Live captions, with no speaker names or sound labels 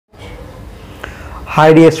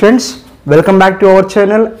Hi dear students, welcome back to our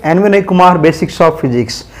channel Vinay Kumar Basics of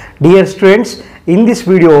Physics. Dear students, in this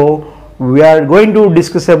video we are going to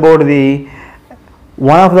discuss about the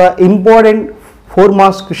one of the important 4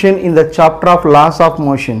 marks question in the chapter of laws of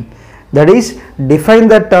motion, that is define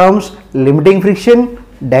the terms limiting friction,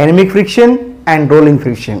 dynamic friction and rolling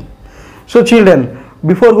friction. So children,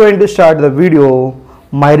 before going to start the video,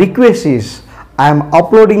 my request is I am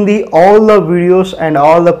uploading all the videos and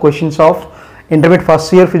all the questions of intermediate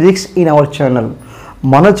first year physics in our channel.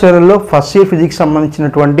 మన ఛానల్లో first year physics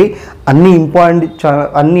సంబంధించినటువంటి అన్ని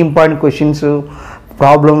important questions,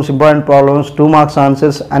 important problems, 2 marks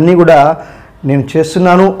answers అన్నీ కూడా నేను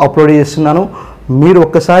చేస్తున్నాను, upload చేస్తున్నాను. మీరు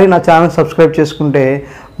ఒక్కసారి నా ఛానల్ సబ్స్క్రైబ్ చేసుకుంటే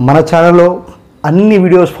మన ఛానల్లో అన్ని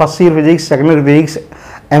videos first year physics, second year physics,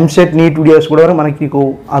 EAMCET, neat videos కూడా మనకు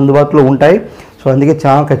అందుబాటులో ఉంటాయి. సో అందుకే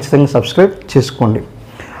ఛానల్ ఖచ్చితంగా సబ్స్క్రైబ్ చేసుకోండి.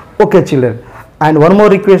 Okay children, and one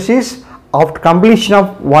more request is after completion of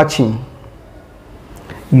watching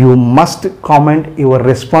you must comment your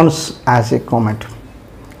response as a comment.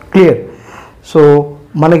 Clear? So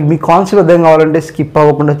మనకి మీ concept అర్థం కావాలంటే స్కిప్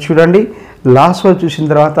అవ్వకుండా చూడండి. లాస్ట్ వరకు చూసిన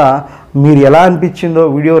తర్వాత మీరు ఎలా అనిపించిందో,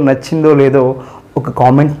 వీడియో నచ్చిందో లేదో ఒక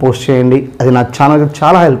కామెంట్ పోస్ట్ చేయండి. అది నా ఛానల్కి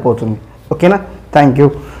చాలా హెల్ప్ అవుతుంది. ఓకేనా? Thank you.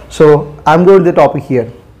 So I'm going to the topic here.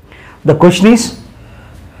 The question is,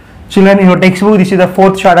 children, in your textbook this is the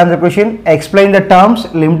 4th short answer question. Explain the terms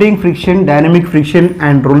limiting friction, dynamic friction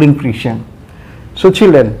and rolling friction. So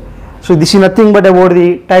children, so this is nothing but about the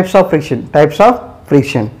types of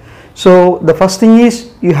friction. So the first thing is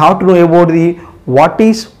you have to know about the what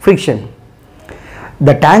is friction.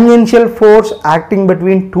 The tangential force acting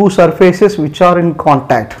between two surfaces which are in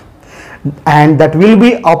contact and that will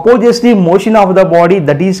be opposes the motion of the body,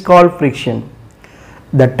 that is called friction.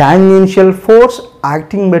 The tangential force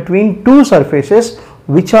acting between two surfaces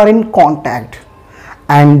which are in contact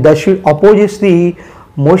and that should opposes the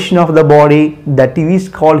motion of the body, that is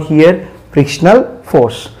called here frictional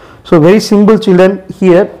force. So very simple children,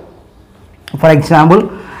 here for example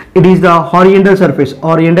it is the horizontal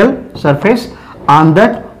surface. On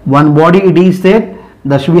that one body it is there,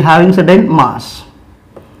 that should be having certain mass.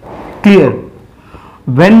 Clear?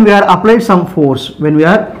 When we are applied some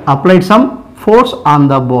force on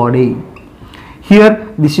the body, here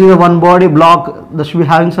this is the one body block, that should be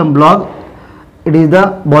having some block. It is the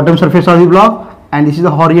bottom surface of the block and this is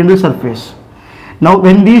the horizontal surface. Now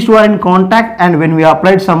when these two are in contact and when we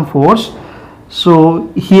applied some force, so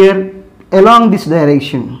here along this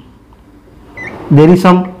direction there is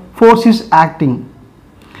some force is acting,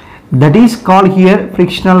 that is called here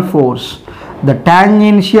frictional force. The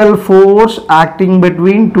tangential force acting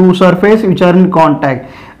between two surfaces which are in contact.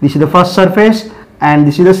 This is the first surface and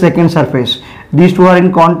this is the second surface. These two are in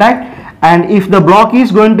contact, and if the block is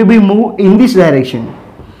going to be moved in this direction,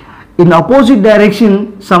 in opposite direction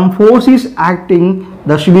some force is acting,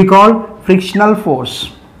 that should be called frictional force.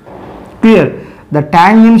 Clear? The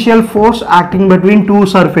tangential force acting between two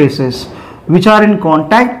surfaces which are in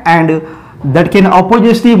contact and that can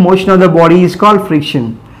opposes the motion of the body is called friction.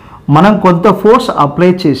 మనం కొంత force apply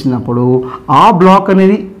చేసినప్పుడు ఆ black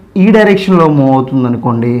అనేది ఈ డైరెక్షన్లో move అవుతుంది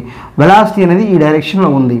అనుకోండి, velocity అనేది ఈ డైరెక్షన్లో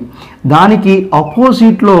ఉంది, దానికి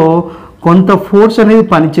ఆపోజిట్లో కొంత ఫోర్స్ అనేది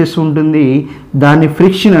పనిచేస్తూ ఉంటుంది, దాన్ని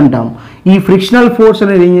ఫ్రిక్షన్ అంటాం. ఈ ఫ్రిక్షనల్ ఫోర్స్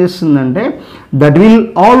అనేది ఏం చేస్తుందంటే that will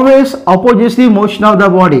always opposes the motion of the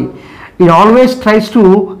body. It always tries to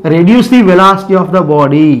reduce the velocity of the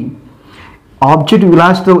body. Object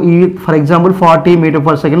velocity ఈ ఫర్ ఎగ్జాంపుల్ 40 మీటర్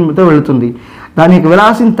పర్ సెకండ్తో వెళుతుంది, దాని యొక్క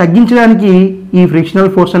వెలాసిటీని తగ్గించడానికి ఈ ఫ్రిక్షనల్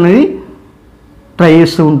ఫోర్స్ అనేది ట్రై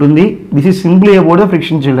చేస్తూ ఉంటుంది. This is simply about the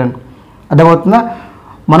friction children. అర్థమవుతుందా?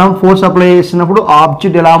 మనం ఫోర్స్ అప్లై చేసినప్పుడు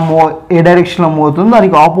ఆబ్జెక్ట్ ఎలా ఏ డైరెక్షన్లో మూవ్ అవుతుందో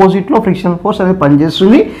దానికి ఆపోజిట్లో ఫ్రిక్షనల్ ఫోర్స్ అనేది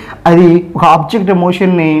పనిచేస్తుంది. అది ఒక ఆబ్జెక్ట్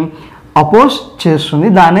మోషన్ని అపోజ్ చేస్తుంది,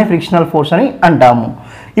 దాన్నే ఫ్రిక్షనల్ ఫోర్స్ అని అంటాము.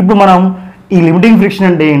 ఇప్పుడు మనం ఈ లిమిటింగ్ ఫ్రిక్షన్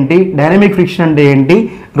అంటే ఏంటి, డైనమిక్ ఫ్రిక్షన్ అంటే ఏంటి,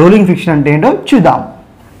 రోలింగ్ ఫ్రిక్షన్ అంటే ఏంటో చూద్దాం.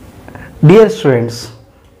 Dear students,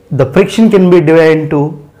 the friction can be divided into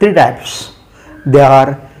 3 types. They are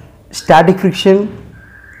static friction,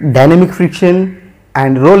 dynamic friction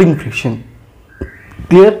and rolling friction.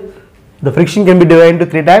 Clear? The friction can be divided into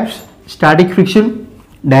 3 types: static friction,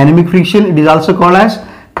 dynamic friction, it is also called as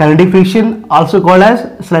kinetic friction, also called as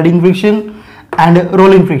sliding friction and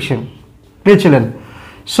rolling friction. Clear children?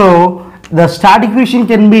 So the static friction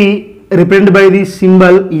can be represented by the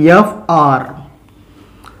symbol Fr.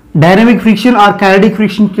 Dynamic friction or kinetic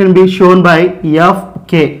friction can be shown by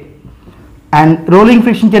Fk and rolling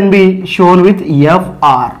friction can be shown with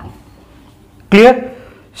Fr. Clear?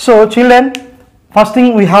 So children, first thing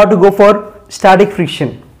we have to go for static friction.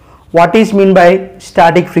 What is mean by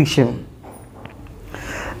static friction?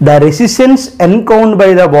 The resistance encountered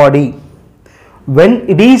by the body when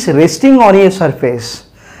it is resting on a surface,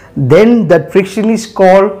 then that friction is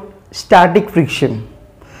called static friction.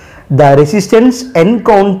 The resistance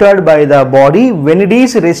encountered by the body when it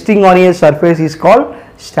is resting on a surface is called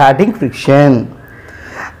static friction.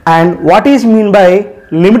 And what is mean by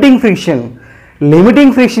limiting friction?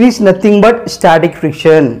 Limiting friction is nothing but static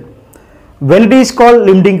friction. When it is called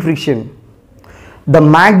limiting friction, the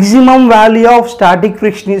maximum value of static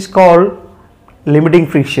friction is called limiting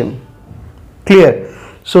friction. Clear?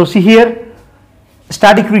 So see here,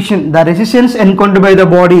 static friction, the resistance encountered by the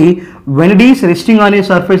body when it is resting on a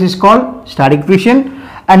surface is called static friction,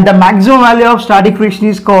 and the maximum value of static friction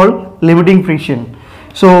is called limiting friction.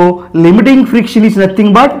 So limiting friction is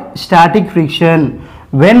nothing but static friction.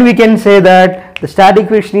 When we can say that the static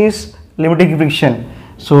friction is limiting friction?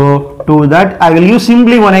 So to that I will use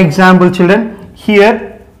simply one example, children.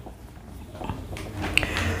 Here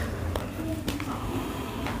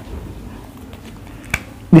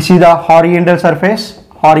this is the horizontal surface,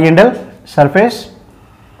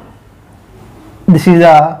 this is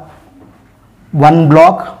the one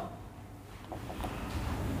block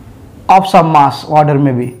of some mass, whatever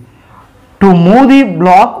may be. To move the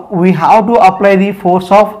block we have to apply the force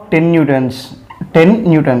of 10 newtons.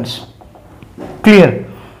 Clear?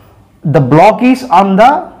 The block is on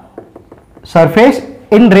the surface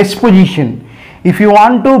in rest position. If you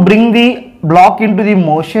want to bring the block into the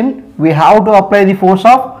motion, we have to apply the force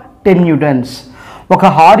of 10 newtons. ఒక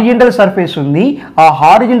horizontal surface ఉంది, ఆ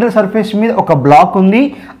horizontal surface మీద ఒక black ఉంది.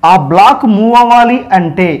 ఆ block move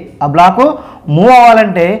అవ్వాలంటే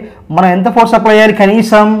మనం ఎంత ఫోర్స్ అప్లై చేయాలి?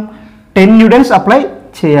 కనీసం 10 న్యూటన్స్ అప్లై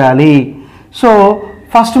చేయాలి. సో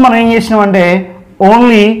ఫస్ట్ మనం ఏం చేసినామంటే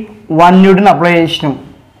ఓన్లీ 1 న్యూటన్ అప్లై చేసినాం,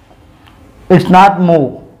 it's not move.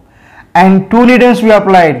 And 2 newtons we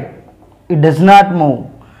applied, it does not move.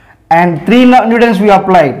 And 3 newtons we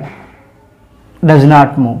applied, does not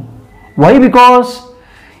move. Why? Because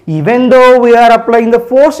even though we are applying the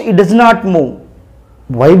force, it does not move.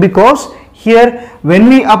 Why? Because here when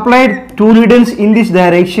we applied 2 newtons in this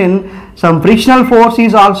direction, some frictional force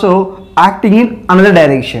is also acting in another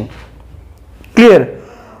direction. Clear?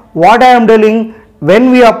 What I am telling, when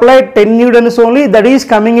we applied 10 newtons only, that is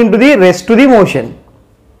coming into the rest to the motion.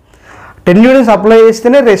 10 Newton's apply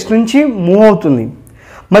చేస్తేనే rest నుంచి move అవుతుంది.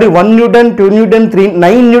 మరి 1 Newton, 2 Newton, 3,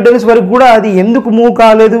 9 Newton's వరకు కూడా అది ఎందుకు move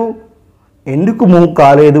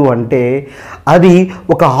కాలేదు అంటే అది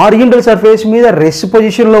ఒక హారిజంటల్ సర్ఫేస్ మీద రెస్ట్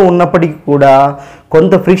పొజిషన్లో ఉన్నప్పటికీ కూడా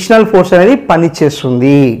కొంత ఫ్రిక్షనల్ ఫోర్స్ అనేది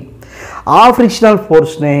పనిచేస్తుంది. ఆ ఫ్రిక్షనల్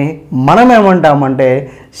ఫోర్స్నే మనం ఏమంటామంటే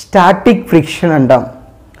స్టాటిక్ ఫ్రిక్షన్ అంటాం.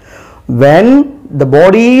 When the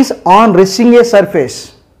body is on resting A surface,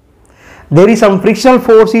 there is some frictional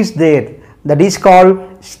force is there, that is called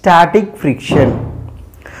static friction.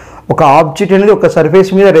 ఒక ఆబ్జెక్ట్ అనేది ఒక సర్ఫేస్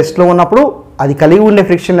మీద రెస్ట్లో ఉన్నప్పుడు అది కలిగి ఉండే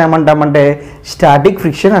ఫ్రిక్షన్ ఏమంటామంటే స్టాటిక్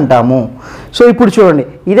ఫ్రిక్షన్ అంటాము. సో ఇప్పుడు చూడండి,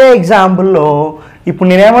 ఇదే ఎగ్జాంపుల్లో ఇప్పుడు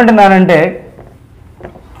నేనేమంటున్నానంటే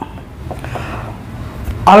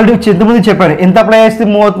ఆల్రెడీ ఇంతకుముందు చెప్పాను, ఎంత అప్లై చేస్తే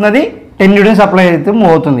మూవ్ అవుతున్నది, 10 న్యూటన్స్ అప్లై అయితే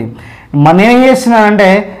మూవ్ అవుతుంది. మనం ఏం చేస్తున్నానంటే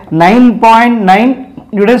 9.9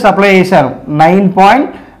 న్యూటన్స్ అప్లై చేశాను,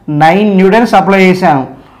 9.9 న్యూటన్స్ అప్లై చేశాను.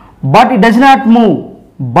 But it does not move,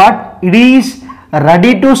 but it is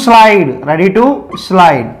ready to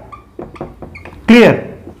slide. Clear?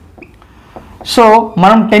 So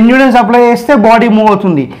మనం 10 న్యూటన్స్ అప్లై చేస్తే బాడీ మూవ్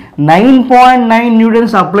అవుతుంది. 9.9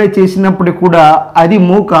 న్యూటన్స్ అప్లై చేసినప్పుడు కూడా అది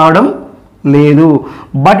మూవ్ కావడం లేదు.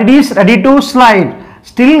 But it is ready to slide,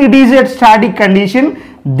 still it is at static condition.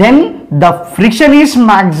 Then the friction is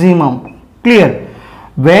maximum. Clear?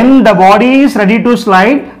 When the body is ready to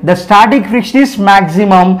slide, the static friction is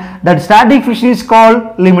maximum. That static friction is called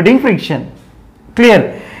limiting friction. Clear?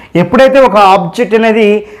 ఎప్పుడైతే ఒక object అనేది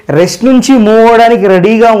rest నుంచి move అవ్వడానికి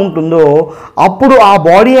రెడీగా ఉంటుందో అప్పుడు ఆ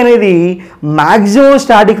body అనేది మ్యాక్సిమం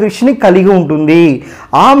స్టాటిక్ ఫ్రిక్షన్ కలిగి ఉంటుంది.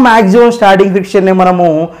 ఆ మ్యాక్సిమం స్టాటిక్ ఫ్రిక్షన్ని మనము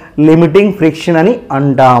లిమిటింగ్ ఫ్రిక్షన్ అని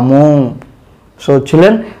అంటాము. So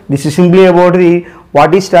children, this is simply about the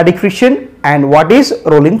what is static friction and what is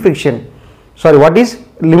rolling friction, sorry what is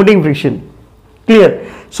limiting friction. Clear?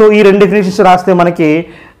 So ఈ రెండు definitions రాస్తే మనకి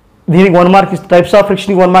దీనికి 1 మార్క్, టైప్స్ ఆఫ్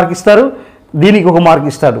ఫ్రిక్షన్కి 1 మార్క్ ఇస్తారు, దీనికి 1 మార్క్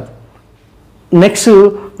ఇస్తాడు. నెక్స్ట్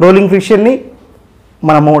రోలింగ్ ఫ్రిక్షన్ని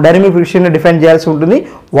మనము dynamic ఫ్రిక్షన్ని define చేయాల్సి ఉంటుంది,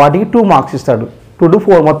 వాటికి 2 మార్క్స్ ఇస్తాడు. 2 to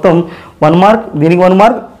 4 మొత్తం 1 మార్క్, దీనికి 1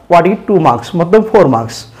 మార్క్, వాటికి 2 మార్క్స్, మొత్తం 4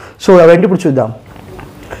 మార్క్స్. సో అవేంటి ఇప్పుడు చూద్దాం.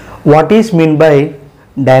 What is mean by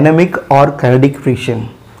dynamic are kinetic friction?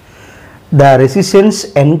 The resistance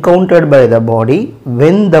encountered by the body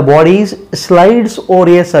when the body slides over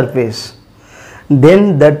a surface, then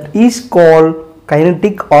that is called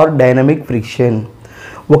kinetic or dynamic friction.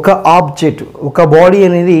 ఒక object, ఒక body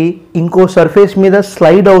అనేది ఇంకో surface మీద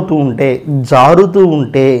slide అవుతూ ఉంటే, జారుతూ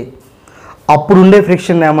ఉంటే అప్పుడు ఉండే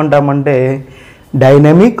ఫ్రిక్షన్ ఏమంటామంటే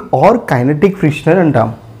డైనమిక్ ఆర్ కైనెటిక్ ఫ్రిక్షన్ అని అంటాం.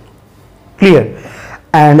 Clear?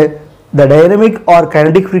 And the dynamic are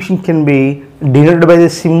kinetic friction can be denoted by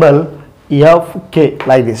the symbol FK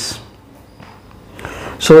like this.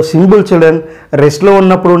 So simple children, రెస్ట్లో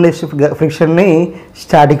ఉన్నప్పుడు ఉండే ఫ్రిక్షన్ని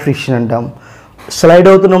స్టాటిక్ ఫ్రిక్షన్ అంటాం. స్లైడ్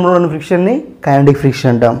అవుతున్నప్పుడు ఉన్న ఫ్రిక్షన్ని కైనెటిక్ ఫ్రిక్షన్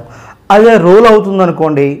అంటాం. అదే రోల్ అవుతుంది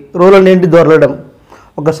అనుకోండి, రోల్ అంటే ఏంటి? దొరలడం.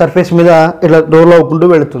 ఒక సర్ఫేస్ మీద ఇట్లా రోల్ అవ్వకుంటూ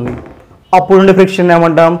వెళుతుంది, అప్పుడు ఉండే ఫ్రిక్షన్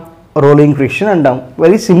ఏమంటాం? రోలింగ్ ఫ్రిక్షన్ అంటాం.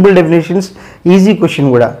 Very simple definitions, easy question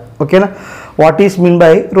కూడా. ఓకేనా? What is mean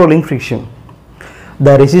by rolling friction?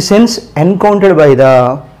 The resistance encountered by the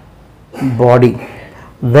body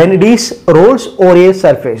when it is rolls over a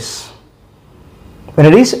surface. When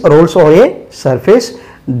it is rolls over a surface,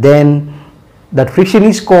 then that friction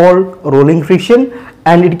is called rolling friction,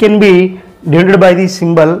 and it can be denoted by the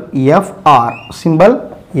symbol Fr. Symbol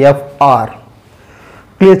Fr.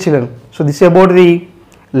 Clear children? So this is about the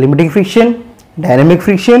limiting friction, dynamic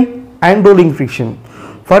friction, and rolling friction.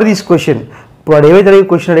 For this question, ఇప్పుడు ఏవైతే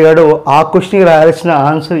question అడిగాడో ఆ క్వశ్చన్కి రాయాల్సిన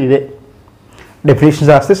answer ఇదే. Definitions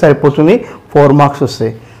రాస్తే సరిపోతుంది, 4 marks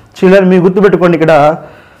వస్తాయి. Children మీరు గుర్తుపెట్టుకోండి, ఇక్కడ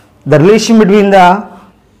the relation between the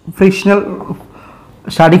frictional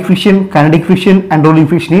static friction, kinetic friction and rolling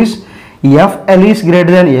friction is FL is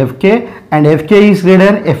greater than FK and FK is greater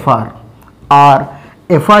than FR, or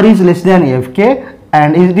FR is less than FK and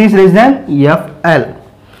it is less than FL.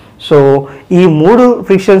 So ఈ 3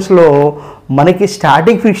 ఫ్రిక్షన్స్లో మనకి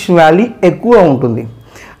static friction value ఎక్కువ ఉంటుంది,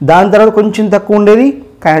 దాని తర్వాత కొంచెం తక్కువ ఉండేది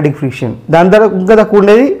kinetic friction, దాని తర్వాత ఇంకా తక్కువ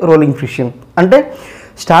ఉండేది రోలింగ్ ఫ్రిక్షన్. అంటే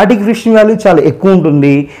స్టాటిక్ ఫ్రిక్షన్ వాల్యూ చాలా ఎక్కువ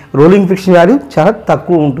ఉంటుంది, రోలింగ్ ఫ్రిక్షన్ వాల్యూ చాలా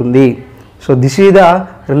తక్కువ ఉంటుంది. So this is the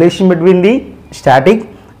relation between the static,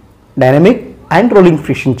 dynamic and rolling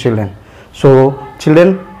friction children. So children,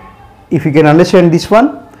 if you can understand this one,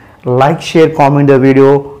 like, share, comment the video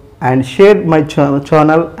and share my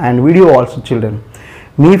channel and video also children.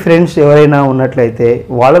 Me friends ఎవరైనా ఉన్నట్లయితే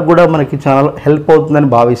వాళ్ళకు కూడా మనకి channel help అవుతుందని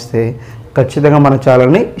భావిస్తే ఖచ్చితంగా మన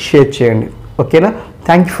ఛానల్ని షేర్ చేయండి. ఓకేనా?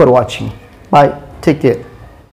 Thank you for watching. Bye, take care.